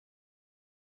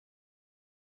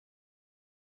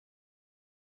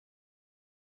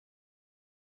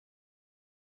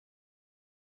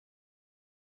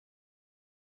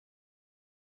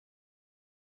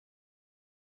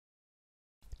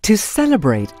To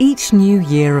celebrate each new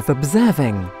year of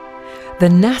observing, the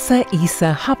NASA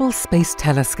ESA Hubble Space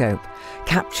Telescope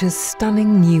captures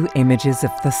stunning new images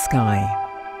of the sky.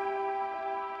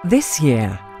 This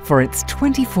year, for its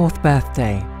 24th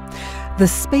birthday, the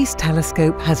Space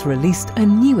Telescope has released a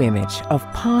new image of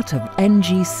part of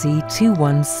NGC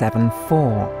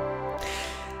 2174.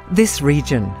 This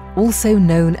region, also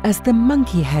known as the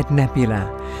Monkey Head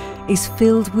Nebula, is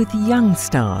filled with young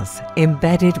stars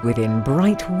embedded within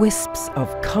bright wisps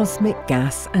of cosmic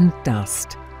gas and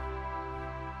dust.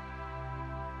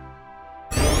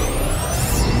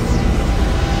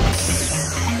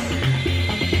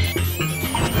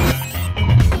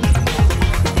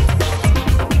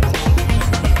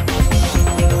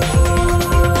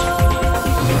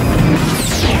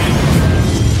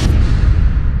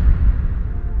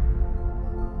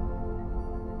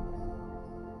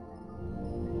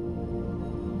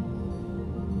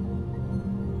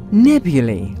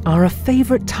 Nebulae are a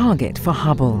favourite target for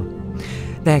Hubble.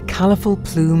 Their colourful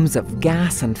plumes of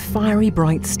gas and fiery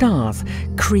bright stars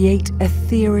create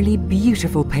ethereally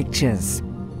beautiful pictures.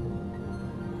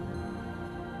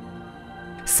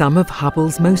 Some of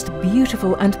Hubble's most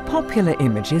beautiful and popular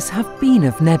images have been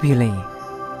of nebulae.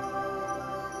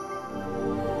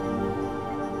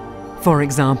 For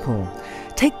example,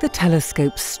 take the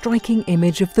telescope's striking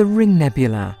image of the Ring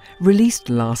Nebula, released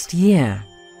last year.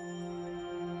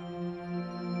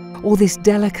 Or this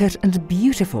delicate and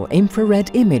beautiful infrared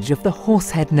image of the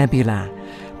Horsehead Nebula,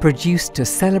 produced to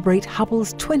celebrate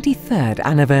Hubble's 23rd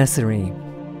anniversary.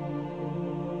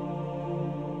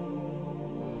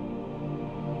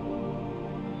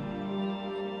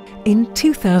 In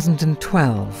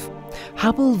 2012,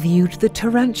 Hubble viewed the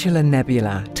Tarantula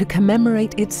Nebula to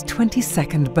commemorate its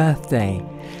 22nd birthday,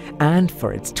 and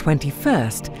for its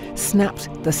 21st,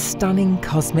 snapped the stunning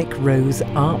cosmic rose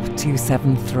ARP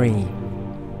 273.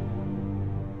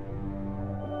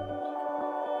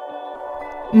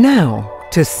 Now,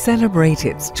 to celebrate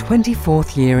its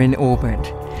 24th year in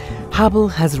orbit, Hubble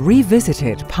has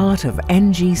revisited part of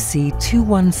NGC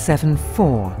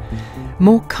 2174,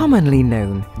 more commonly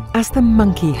known as the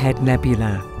Monkey Head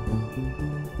Nebula.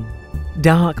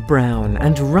 Dark brown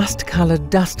and rust-coloured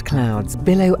dust clouds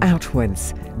billow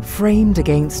outwards, framed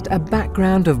against a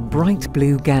background of bright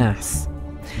blue gas.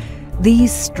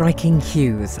 These striking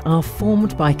hues are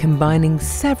formed by combining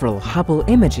several Hubble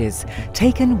images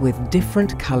taken with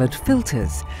different coloured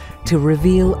filters to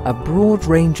reveal a broad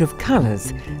range of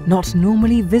colours not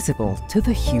normally visible to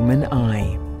the human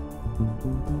eye.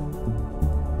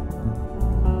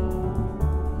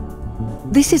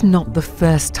 This is not the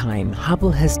first time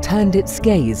Hubble has turned its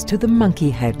gaze to the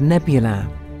Monkey Head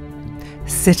Nebula.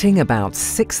 Sitting about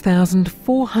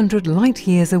 6,400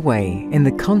 light-years away in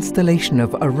the constellation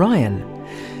of Orion,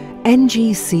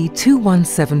 NGC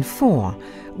 2174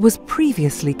 was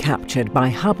previously captured by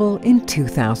Hubble in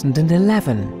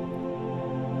 2011.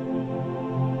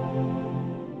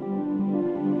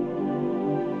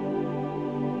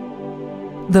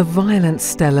 The Violent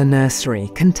Stellar Nursery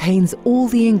contains all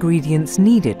the ingredients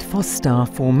needed for star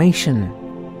formation.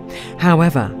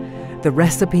 However, the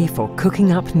recipe for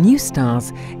cooking up new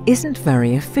stars isn't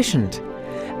very efficient,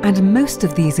 and most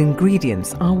of these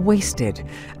ingredients are wasted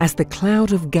as the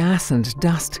cloud of gas and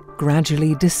dust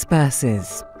gradually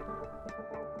disperses.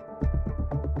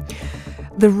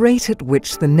 The rate at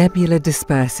which the nebula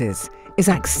disperses is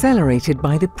accelerated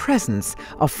by the presence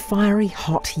of fiery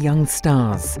hot young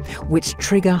stars, which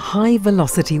trigger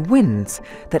high-velocity winds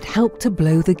that help to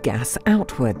blow the gas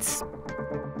outwards.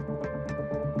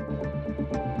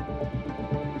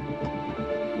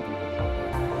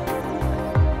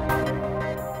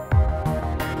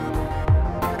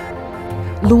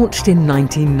 Launched in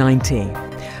 1990,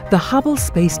 the Hubble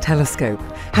Space Telescope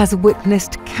has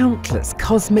witnessed countless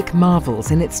cosmic marvels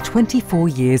in its 24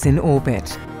 years in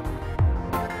orbit.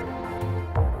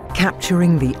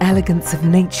 Capturing the elegance of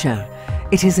nature,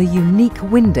 it is a unique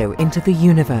window into the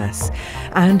universe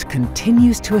and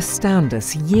continues to astound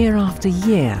us year after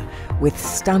year with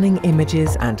stunning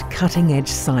images and cutting-edge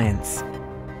science.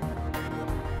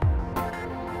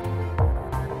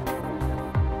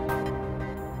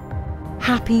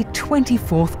 Happy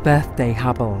 24th birthday,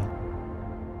 Hubble!